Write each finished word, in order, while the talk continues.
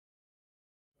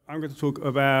I'm going to talk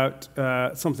about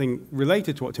something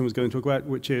related to what Tim was going to talk about,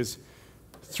 which is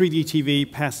 3D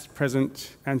TV, past,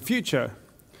 present, and future.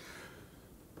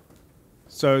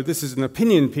 So this is an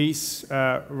opinion piece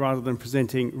rather than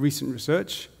presenting recent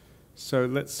research. So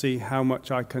let's see how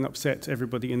much I can upset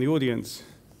everybody in the audience.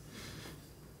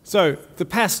 So the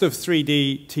past of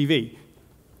 3D TV.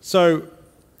 So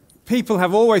people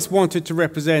have always wanted to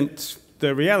represent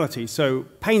the reality. So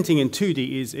painting in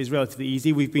 2D is relatively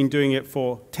easy. We've been doing it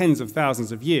for tens of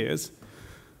thousands of years.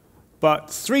 But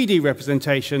 3D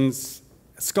representations,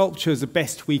 sculpture is the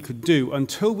best we could do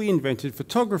until we invented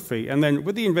photography. And then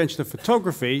with the invention of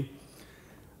photography,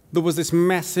 there was this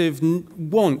massive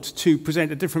want to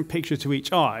present a different picture to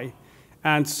each eye.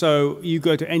 And so you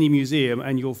go to any museum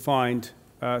and you'll find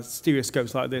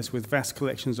stereoscopes like this with vast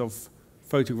collections of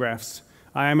photographs.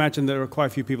 I imagine there are quite a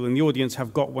few people in the audience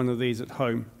have got one of these at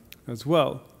home as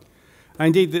well.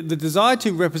 And indeed, the desire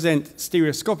to represent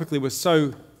stereoscopically was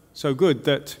so good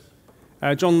that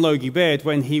John Logie Baird,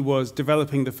 when he was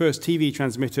developing the first TV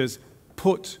transmitters,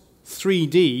 put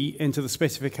 3D into the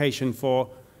specification for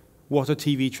what a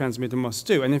TV transmitter must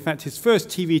do. And in fact, his first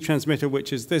TV transmitter,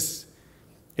 which is this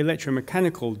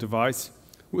electromechanical device,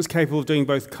 was capable of doing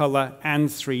both color and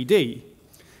 3D.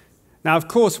 Now, of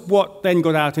course, what then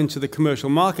got out into the commercial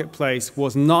marketplace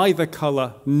was neither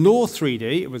color nor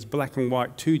 3D. It was black and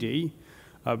white 2D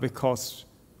because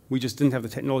we just didn't have the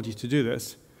technology to do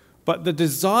this. But the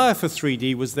desire for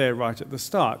 3D was there right at the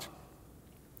start.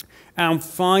 And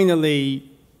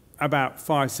finally, about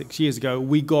 5, 6 years ago,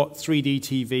 we got 3D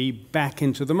TV back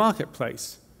into the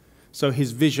marketplace. So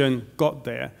his vision got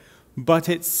there. But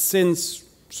it's since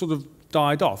sort of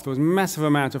died off. There was a massive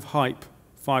amount of hype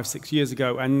 5, 6 years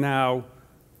ago, and now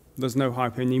there's no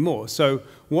hype anymore. So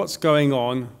what's going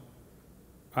on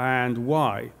and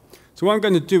why? So what I'm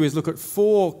going to do is look at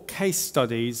four brief case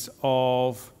studies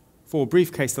of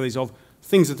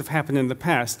things that have happened in the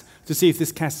past to see if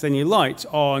this casts any light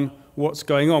on what's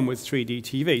going on with 3D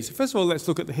TV. So first of all, let's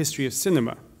look at the history of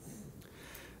cinema.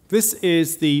 This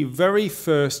is the very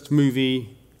first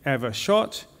movie ever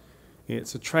shot.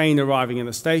 It's a train arriving in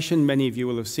the station. Many of you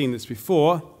will have seen this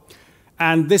before.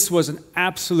 And this was an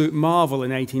absolute marvel in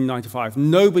 1895.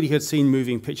 Nobody had seen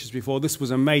moving pictures before. This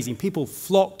was amazing. People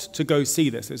flocked to go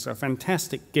see this. It's a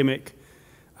fantastic gimmick,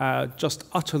 just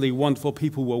utterly wonderful.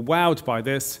 People were wowed by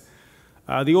this.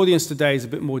 The audience today is a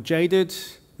bit more jaded.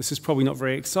 This is probably not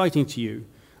very exciting to you.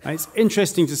 And it's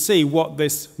interesting to see what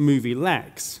this movie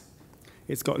lacks.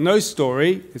 It's got no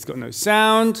story, it's got no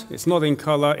sound, it's not in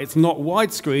color, it's not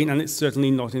widescreen, and it's certainly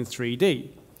not in 3D.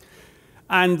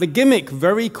 And the gimmick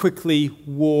very quickly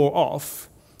wore off,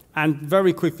 and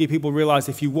very quickly people realized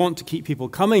if you want to keep people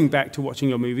coming back to watching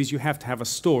your movies, you have to have a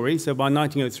story. So by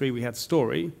 1903, we had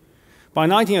story. By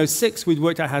 1906, we'd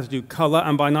worked out how to do color,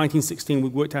 and by 1916,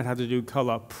 we'd worked out how to do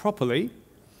color properly.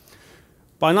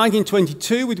 By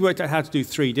 1922, we'd worked out how to do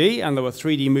 3D, and there were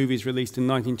 3D movies released in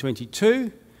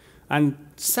 1922. And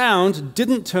sound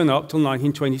didn't turn up till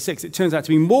 1926. It turns out to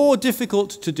be more difficult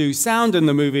to do sound in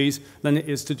the movies than it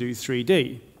is to do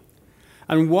 3D.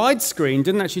 And widescreen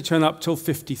didn't actually turn up till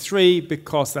 1953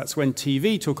 because that's when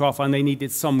TV took off and they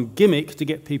needed some gimmick to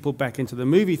get people back into the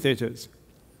movie theaters.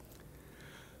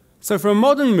 So for a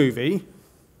modern movie,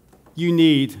 you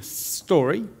need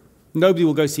story. Nobody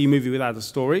will go see a movie without a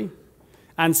story.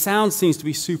 And sound seems to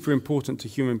be super important to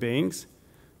human beings.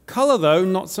 Color, though,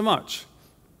 not so much.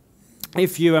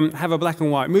 If you have a black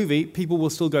and white movie, people will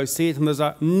still go see it, and there's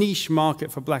a niche market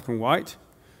for black and white.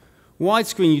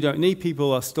 Widescreen you don't need.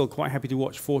 People are still quite happy to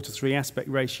watch 4:3 aspect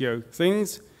ratio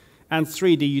things. And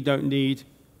 3D you don't need.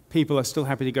 People are still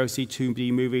happy to go see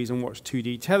 2D movies and watch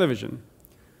 2D television.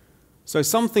 So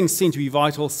some things seem to be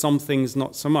vital, some things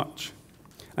not so much.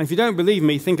 And if you don't believe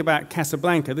me, think about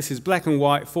Casablanca. This is black and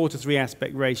white, 4:3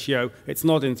 aspect ratio. It's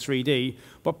not in 3D.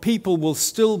 But people will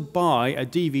still buy a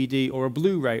DVD or a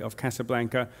Blu-ray of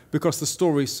Casablanca because the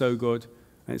story is so good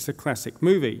and it's a classic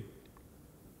movie.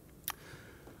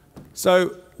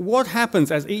 So what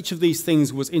happens as each of these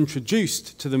things was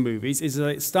introduced to the movies is that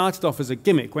it started off as a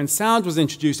gimmick. When sound was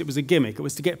introduced, it was a gimmick. It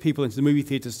was to get people into the movie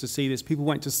theaters to see this. People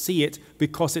went to see it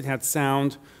because it had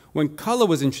sound. When color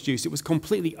was introduced, it was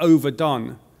completely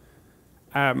overdone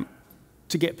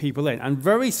to get people in. And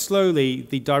very slowly,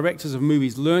 the directors of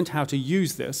movies learned how to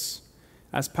use this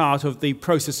as part of the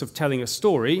process of telling a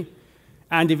story,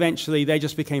 and eventually they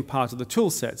just became part of the tool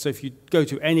set. So if you go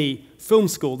to any film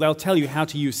school, they'll tell you how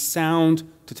to use sound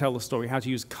to tell the story, how to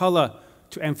use color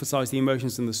to emphasize the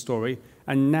emotions in the story,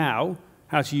 and now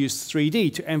how to use 3D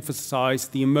to emphasize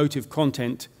the emotive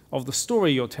content of the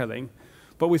story you're telling.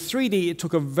 But with 3D, it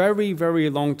took a very, very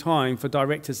long time for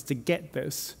directors to get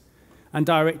this. and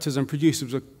directors and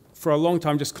producers were, for a long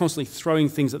time, just constantly throwing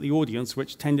things at the audience,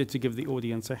 which tended to give the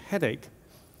audience a headache.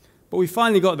 But we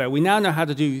finally got there. We now know how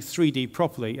to do 3D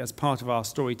properly as part of our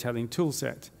storytelling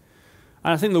toolset.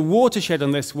 And I think the watershed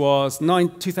on this was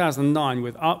 2009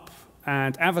 with Up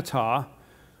and Avatar,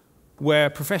 where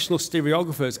professional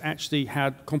stereographers actually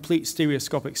had complete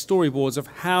stereoscopic storyboards of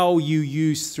how you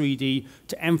use 3D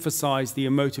to emphasize the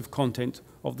emotive content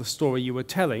of the story you were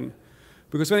telling.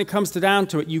 Because when it comes down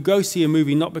to it, you go see a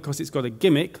movie not because it's got a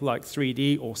gimmick like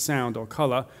 3D or sound or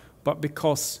color, but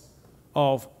because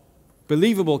of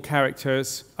believable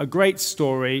characters, a great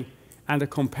story, and a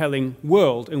compelling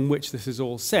world in which this is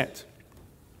all set.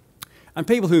 And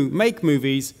people who make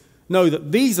movies know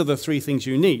that these are the three things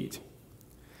you need.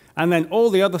 And then all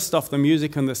the other stuff, the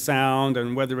music and the sound,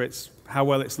 and whether it's how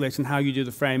well it's lit and how you do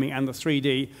the framing and the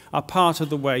 3D, are part of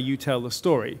the way you tell the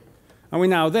story. And we're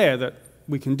now there that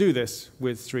we can do this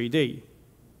with 3D.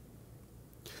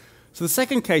 So the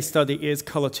second case study is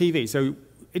color TV. So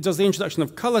it does the introduction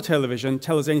of color television,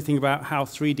 tell us anything about how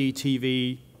 3D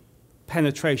TV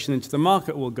penetration into the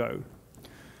market will go.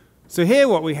 So here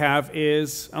what we have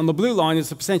is, on the blue line is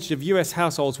the percentage of US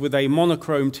households with a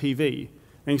monochrome TV.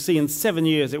 And you see in 7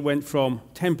 years it went from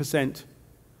 10%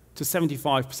 to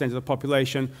 75% of the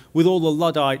population, with all the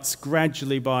Luddites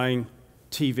gradually buying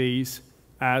TVs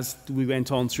as we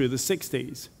went on through the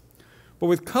 60s. But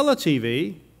with color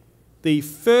TV, the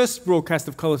first broadcast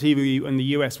of color TV in the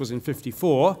US was in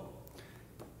 '54,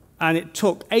 and it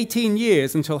took 18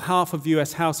 years until half of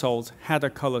US households had a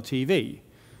color TV.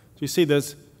 So you see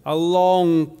there's a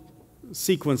long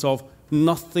sequence of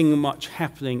nothing much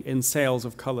happening in sales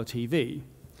of color TV.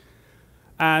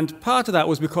 And part of that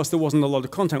was because there wasn't a lot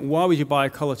of content. Why would you buy a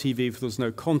color TV if there was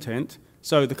no content?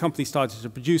 So the company started to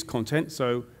produce content.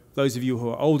 So those of you who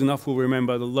are old enough will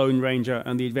remember The Lone Ranger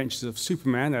and The Adventures of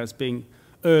Superman as being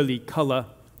early color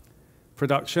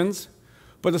productions.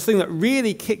 But the thing that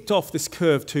really kicked off this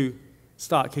curve to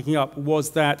start kicking up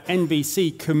was that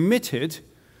NBC committed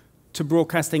to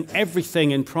broadcasting everything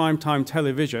in primetime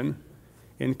television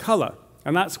in color.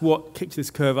 And that's what kicked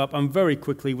this curve up, and very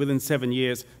quickly, within 7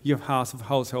 years, your half of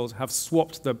households have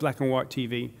swapped the black and white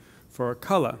TV for a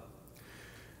color.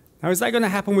 Now, is that going to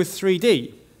happen with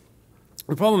 3D?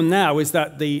 The problem now is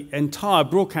that the entire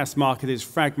broadcast market is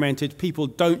fragmented. People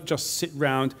don't just sit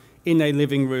around in a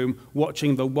living room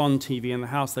watching the one TV in the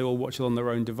house. They all watch it on their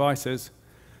own devices.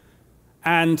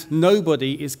 And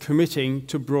nobody is committing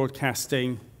to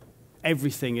broadcasting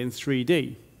everything in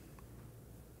 3D.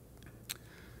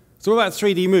 So what about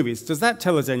 3D movies? Does that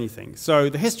tell us anything? So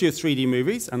the history of 3D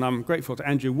movies, and I'm grateful to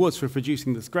Andrew Woods for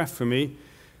producing this graph for me,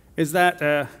 is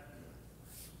that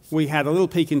we had a little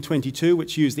peak in 22,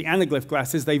 which used the anaglyph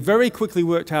glasses. They very quickly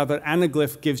worked out that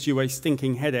anaglyph gives you a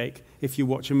stinking headache if you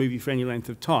watch a movie for any length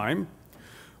of time.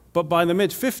 But by the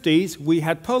mid-50s, we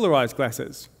had polarized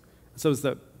glasses. So it was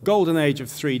the golden age of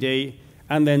 3D,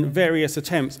 and then various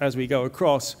attempts as we go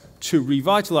across to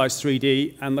revitalize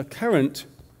 3D, and the current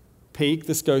peak,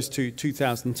 this goes to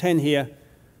 2010 here,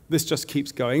 this just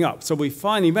keeps going up. So we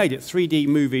finally made it. 3D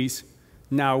movies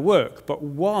now work. But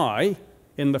why,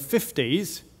 in the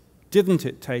 50s, didn't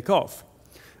it take off?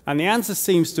 And the answer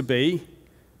seems to be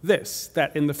this,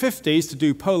 that in the 50s, to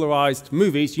do polarized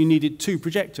movies, you needed two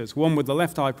projectors, one with the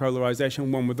left eye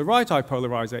polarization, one with the right eye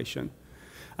polarization.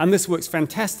 And this works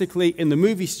fantastically in the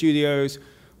movie studios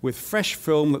with fresh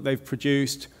film that they've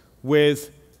produced, with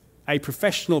a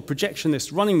professional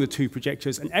projectionist running the two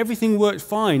projectors, and everything worked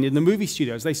fine in the movie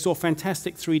studios. They saw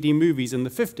fantastic 3D movies in the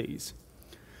 50s.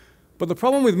 But the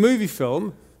problem with movie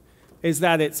film is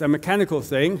that it's a mechanical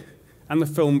thing, and the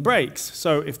film breaks.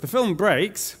 So if the film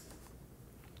breaks,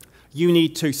 you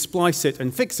need to splice it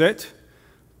and fix it,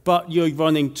 but you're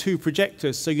running two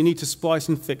projectors, so you need to splice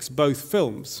and fix both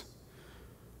films.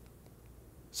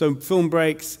 So film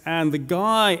breaks, and the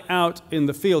guy out in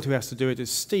the field who has to do it is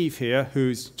Steve here,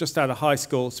 who's just out of high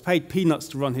school. He's paid peanuts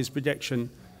to run his projection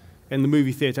in the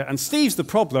movie theater. And Steve's the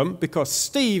problem, because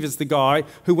Steve is the guy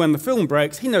who, when the film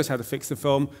breaks, he knows how to fix the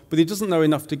film, but he doesn't know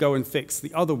enough to go and fix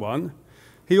the other one.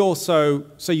 He also,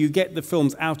 so you get the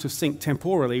films out of sync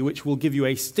temporally, which will give you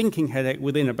a stinking headache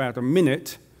within about a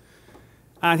minute.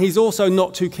 And he's also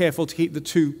not too careful to keep the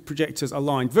two projectors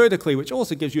aligned vertically, which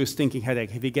also gives you a stinking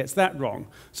headache if he gets that wrong.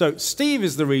 So Steve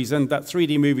is the reason that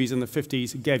 3D movies in the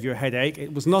 50s gave you a headache.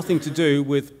 It was nothing to do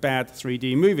with bad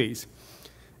 3D movies.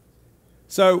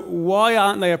 So why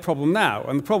aren't they a problem now?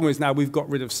 And the problem is now we've got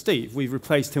rid of Steve. We've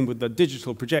replaced him with the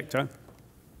digital projector.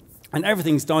 And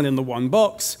everything's done in the one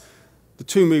box. The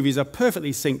two movies are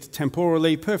perfectly synced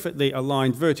temporally, perfectly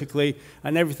aligned vertically,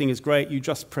 and everything is great. You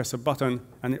just press a button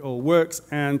and it all works.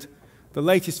 And The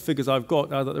latest figures I've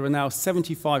got are that there are now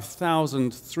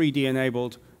 75,000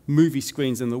 3D-enabled movie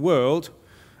screens in the world,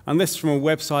 and this from a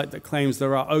website that claims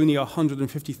there are only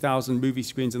 150,000 movie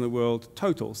screens in the world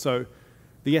total. So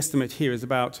the estimate here is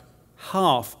about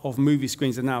half of movie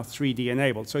screens are now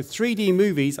 3D-enabled. So 3D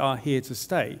movies are here to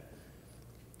stay.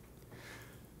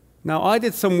 Now, I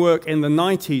did some work in the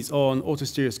 90s on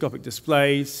autostereoscopic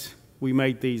displays. We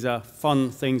made these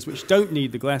fun things which don't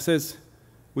need the glasses.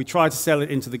 We tried to sell it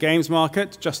into the games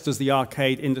market just as the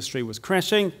arcade industry was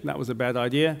crashing. That was a bad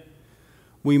idea.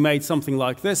 We made something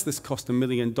like this. This cost $1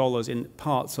 million in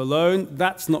parts alone.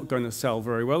 That's not going to sell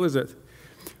very well, is it?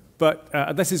 But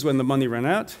this is when the money ran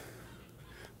out.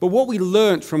 But what we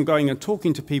learned from going and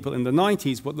talking to people in the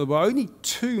 90s was there were only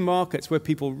two markets where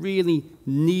people really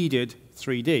needed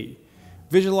 3D.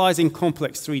 Visualizing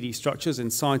complex 3D structures in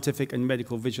scientific and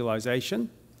medical visualization,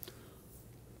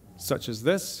 such as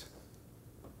this,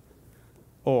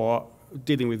 or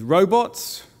dealing with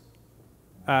robots.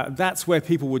 That's where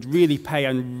people would really pay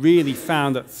and really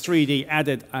found that 3D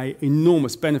added an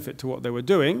enormous benefit to what they were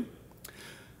doing.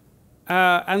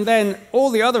 And then all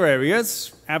the other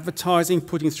areas, advertising,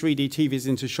 putting 3D TVs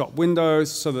into shop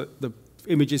windows so that the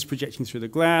image is projecting through the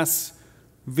glass,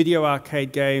 video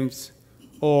arcade games,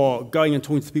 or going and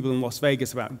talking to people in Las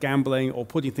Vegas about gambling or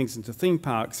putting things into theme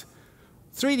parks.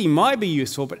 3D might be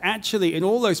useful, but actually in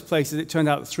all those places it turned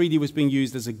out that 3D was being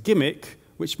used as a gimmick,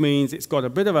 which means it's got a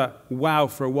bit of a wow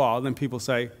for a while, and then people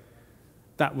say,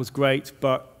 that was great,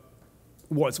 but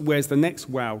where's the next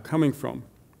wow coming from?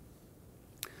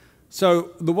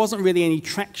 So there wasn't really any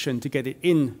traction to get it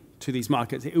into these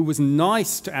markets. It was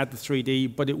nice to add the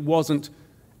 3D, but it wasn't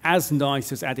as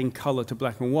nice as adding color to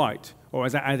black and white, or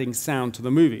as adding sound to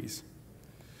the movies.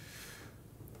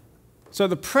 So at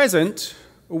the present,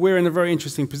 we're in a very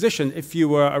interesting position. If you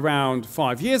were around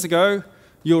 5 years ago,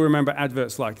 you'll remember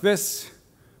adverts like this,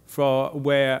 for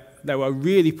where they were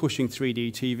really pushing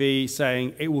 3D TV,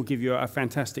 saying it will give you a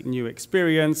fantastic new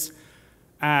experience,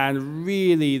 and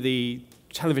really the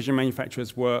television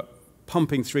manufacturers were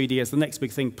pumping 3D as the next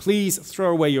big thing. Please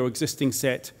throw away your existing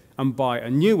set and buy a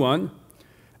new one.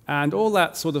 And all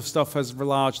that sort of stuff has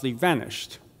largely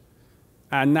vanished.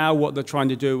 And now what they're trying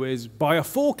to do is buy a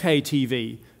 4K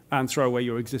TV and throw away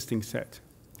your existing set.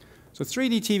 So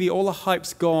 3D TV, all the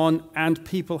hype's gone, and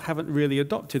people haven't really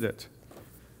adopted it.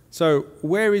 So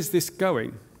where is this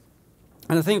going?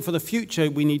 And I think for the future,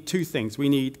 we need two things. We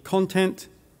need content,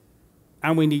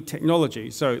 and we need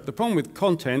technology. So the problem with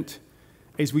content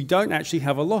is we don't actually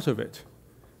have a lot of it.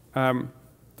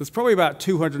 There's probably about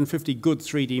 250 good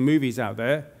 3D movies out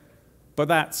there, but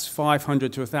that's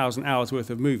 500 to 1,000 hours worth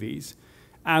of movies.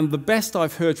 And the best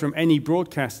I've heard from any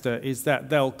broadcaster is that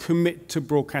they'll commit to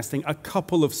broadcasting a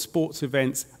couple of sports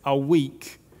events a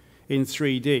week in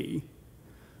 3D,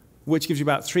 which gives you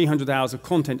about 300 hours of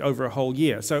content over a whole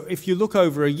year. So if you look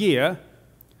over a year,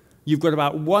 you've got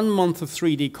about 1 month of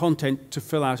 3D content to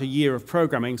fill out a year of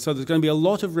programming, so there's going to be a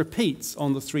lot of repeats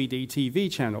on the 3D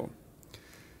TV channel.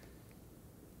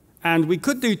 And we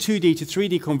could do 2D to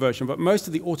 3D conversion, but most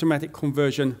of the automatic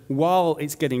conversion, while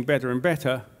it's getting better and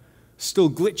better, still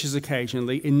glitches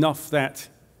occasionally enough that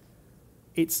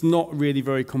it's not really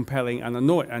very compelling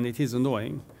and it is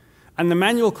annoying. And the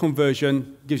manual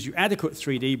conversion gives you adequate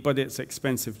 3D, but it's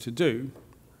expensive to do.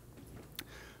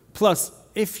 Plus,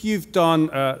 if you've done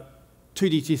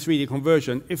 2D to 3D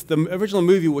conversion, if the original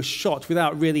movie was shot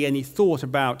without really any thought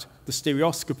about the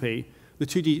stereoscopy, the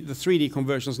 3D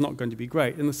conversion is not going to be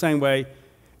great. In the same way,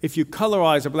 if you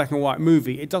colorize a black and white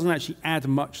movie, it doesn't actually add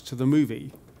much to the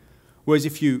movie. Whereas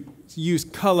if you use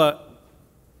color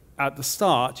at the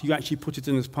start, you actually put it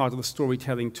in as part of the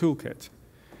storytelling toolkit.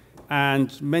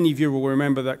 And many of you will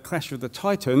remember that Clash of the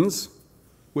Titans,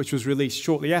 which was released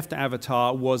shortly after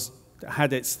Avatar,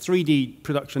 had its 3D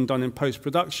production done in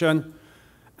post-production,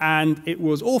 and it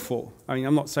was awful. I mean,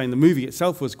 I'm not saying the movie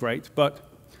itself was great, but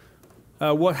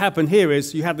what happened here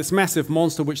is you had this massive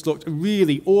monster which looked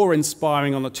really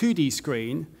awe-inspiring on a 2D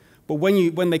screen, but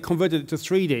when they converted it to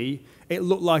 3D, it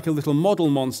looked like a little model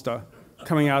monster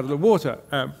coming out of the water.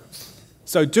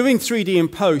 So doing 3D in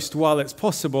post while it's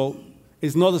possible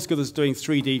is not as good as doing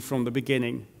 3D from the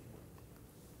beginning.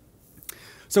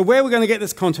 So where are we going to get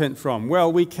this content from?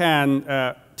 Well, we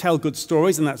can tell good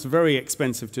stories, and that's very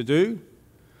expensive to do.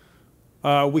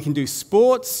 We can do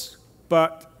sports,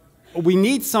 but we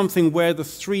need something where the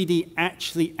 3D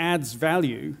actually adds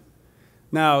value.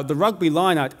 Now, the rugby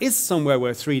line-out is somewhere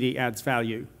where 3D adds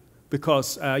value,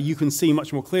 because you can see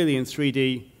much more clearly in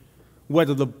 3D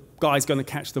whether the guy's going to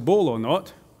catch the ball or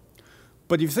not.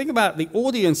 But if you think about the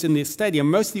audience in this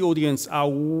stadium, most of the audience are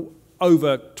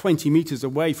over 20 meters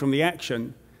away from the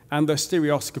action, and the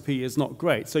stereoscopy is not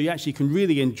great. So you actually can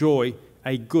really enjoy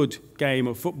a good game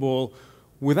of football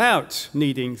without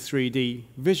needing 3D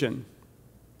vision.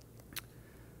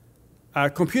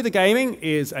 Computer gaming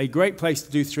is a great place to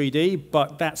do 3D,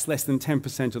 but that's less than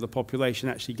 10% of the population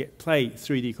actually play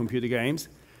 3D computer games.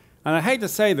 And I hate to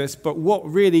say this, but what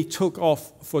really took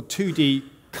off for 2D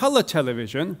color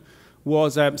television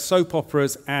was soap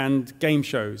operas and game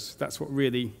shows. That's what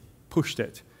really pushed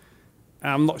it.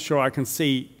 I'm not sure I can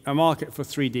see a market for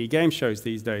 3D game shows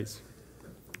these days.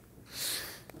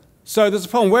 So there's a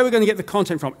problem. Where are we going to get the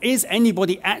content from? Is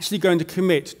anybody actually going to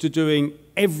commit to doing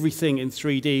everything in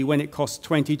 3D when it costs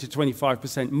 20 to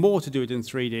 25% more to do it in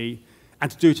 3D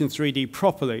and to do it in 3D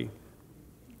properly?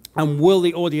 And will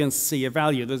the audience see a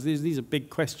value? These are big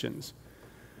questions.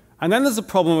 And then there's the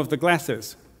problem of the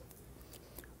glasses.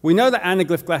 We know that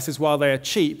anaglyph glasses, while they are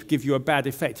cheap, give you a bad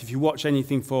effect. If you watch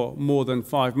anything for more than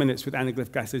 5 minutes with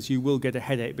anaglyph glasses, you will get a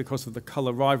headache because of the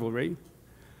color rivalry.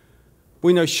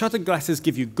 We know shuttered glasses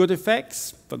give you good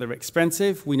effects, but they're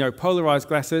expensive. We know polarized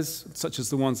glasses, such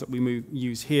as the ones that we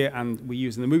use here and we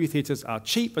use in the movie theaters, are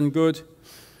cheap and good.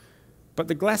 But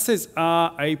the glasses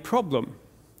are a problem.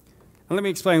 And let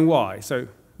me explain why. So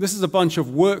this is a bunch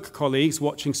of work colleagues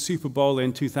watching Super Bowl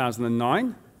in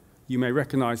 2009. You may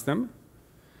recognize them.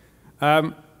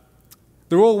 They're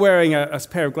all wearing a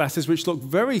pair of glasses which look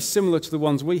very similar to the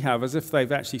ones we have, as if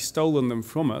they've actually stolen them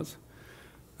from us.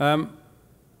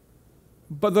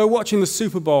 But they're watching the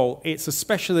Super Bowl. It's a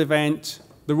special event.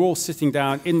 They're all sitting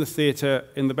down in the theater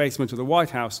in the basement of the White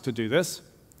House to do this.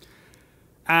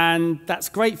 And that's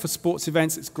great for sports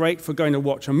events. It's great for going to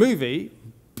watch a movie.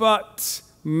 But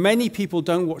many people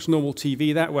don't watch normal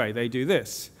TV that way. They do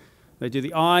this. They do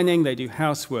the ironing. They do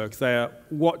housework. They're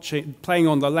playing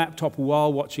on the laptop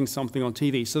while watching something on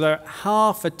TV. So they're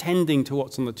half attending to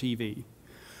what's on the TV.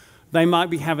 They might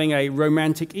be having a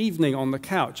romantic evening on the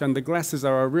couch, and the glasses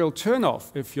are a real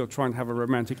turn-off if you're trying to have a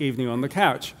romantic evening on the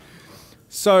couch.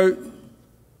 So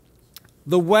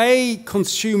the way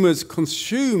consumers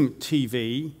consume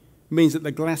TV means that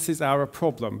the glasses are a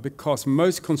problem, because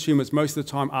most consumers, most of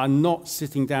the time, are not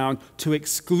sitting down to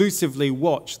exclusively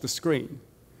watch the screen.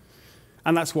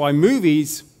 And that's why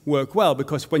movies work well,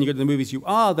 because when you go to the movies, you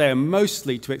are there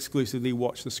mostly to exclusively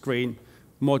watch the screen,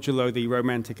 modulo the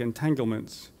romantic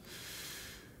entanglements.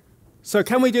 So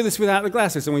can we do this without the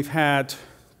glasses? And we've had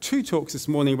 2 talks this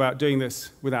morning about doing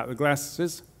this without the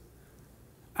glasses.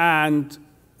 And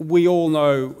we all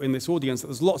know in this audience that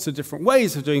there's lots of different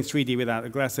ways of doing 3D without the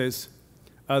glasses,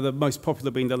 the most popular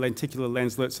being the lenticular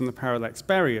lenslets and the parallax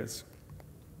barriers.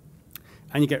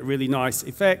 And you get really nice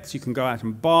effects. You can go out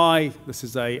and buy. This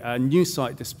is a new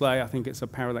site display. I think it's a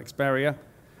parallax barrier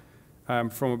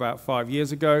from about 5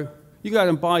 years ago. You go out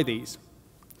and buy these.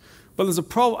 But there's a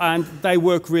problem, and they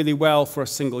work really well for a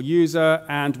single user,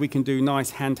 and we can do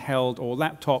nice handheld or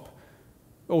laptop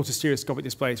autostereoscopic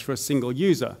displays for a single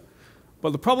user.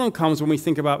 But the problem comes when we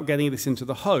think about getting this into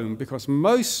the home, because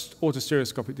most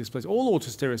autostereoscopic displays, all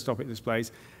autostereoscopic displays,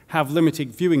 have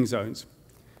limited viewing zones.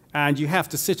 And you have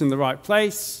to sit in the right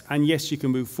place, and yes, you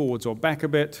can move forwards or back a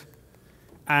bit,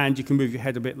 and you can move your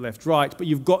head a bit left-right, but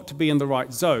you've got to be in the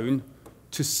right zone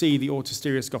to see the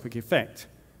autostereoscopic effect.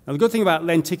 Now, the good thing about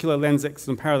lenticular lenslets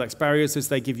and parallax barriers is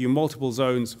they give you multiple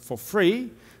zones for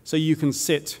free, so you can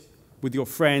sit with your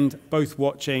friend, both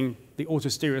watching the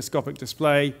autostereoscopic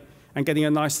display and getting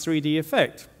a nice 3D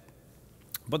effect.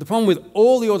 But the problem with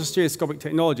all the autostereoscopic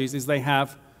technologies is they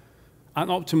have an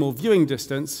optimal viewing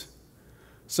distance.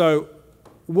 So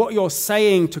what you're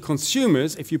saying to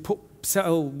consumers, if you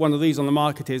sell one of these on the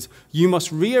market, is you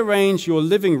must rearrange your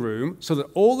living room so that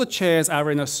all the chairs are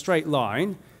in a straight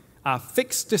line, are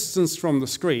fixed distance from the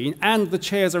screen, and the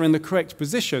chairs are in the correct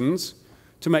positions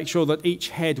to make sure that each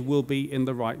head will be in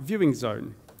the right viewing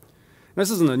zone. Now, this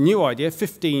isn't a new idea.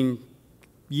 15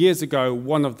 years ago,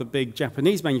 one of the big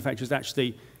Japanese manufacturers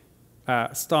actually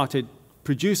started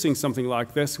producing something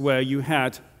like this, where you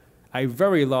had a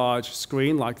very large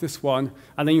screen like this one,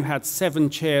 and then you had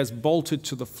 7 chairs bolted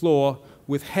to the floor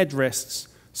with headrests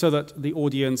so that the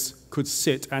audience could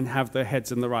sit and have their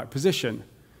heads in the right position.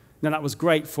 Now, that was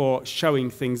great for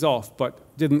showing things off,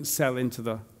 but didn't sell into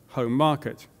the home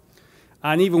market.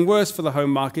 And even worse for the home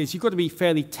market is you've got to be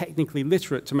fairly technically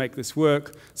literate to make this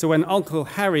work. So when Uncle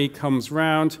Harry comes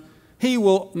round, he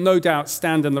will no doubt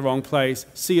stand in the wrong place,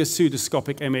 see a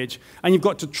pseudoscopic image, and you've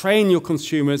got to train your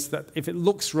consumers that if it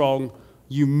looks wrong,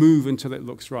 you move until it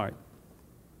looks right.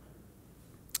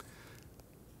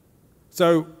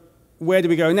 So where do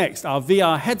we go next? Are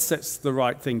VR headsets the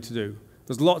right thing to do?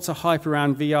 There's lots of hype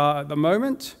around VR at the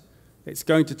moment. It's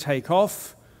going to take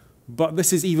off. But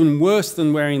this is even worse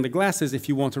than wearing the glasses if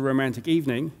you want a romantic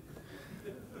evening.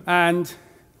 And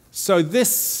so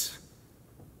this,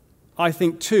 I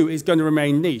think, too, is going to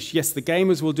remain niche. Yes, the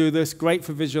gamers will do this, great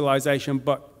for visualization,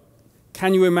 but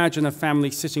can you imagine a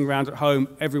family sitting around at home,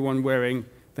 everyone wearing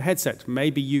the headset?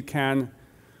 Maybe you can,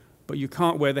 but you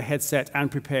can't wear the headset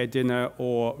and prepare dinner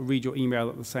or read your email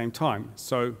at the same time.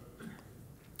 So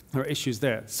there are issues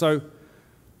there. So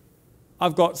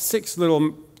I've got 6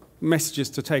 little messages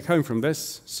to take home from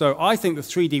this. So I think the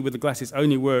 3D with the glasses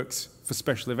only works for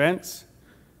special events,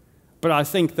 but I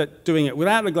think that doing it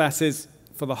without the glasses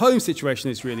for the home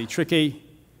situation is really tricky.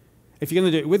 If you're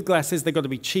going to do it with glasses, they've got to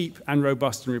be cheap and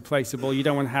robust and replaceable. You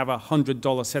don't want to have a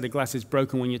 $100 set of glasses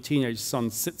broken when your teenage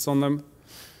son sits on them.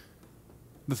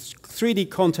 The 3D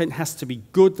content has to be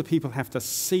good. The people have to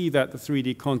see that the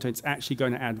 3D content's actually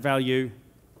going to add value.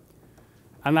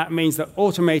 And that means that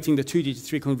automating the 2D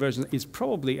to 3D conversion is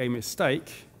probably a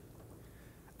mistake.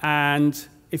 And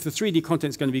if the 3D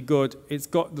content's going to be good, the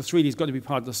 3D's got to be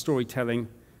part of the storytelling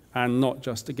and not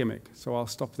just a gimmick. So I'll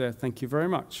stop there. Thank you very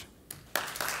much.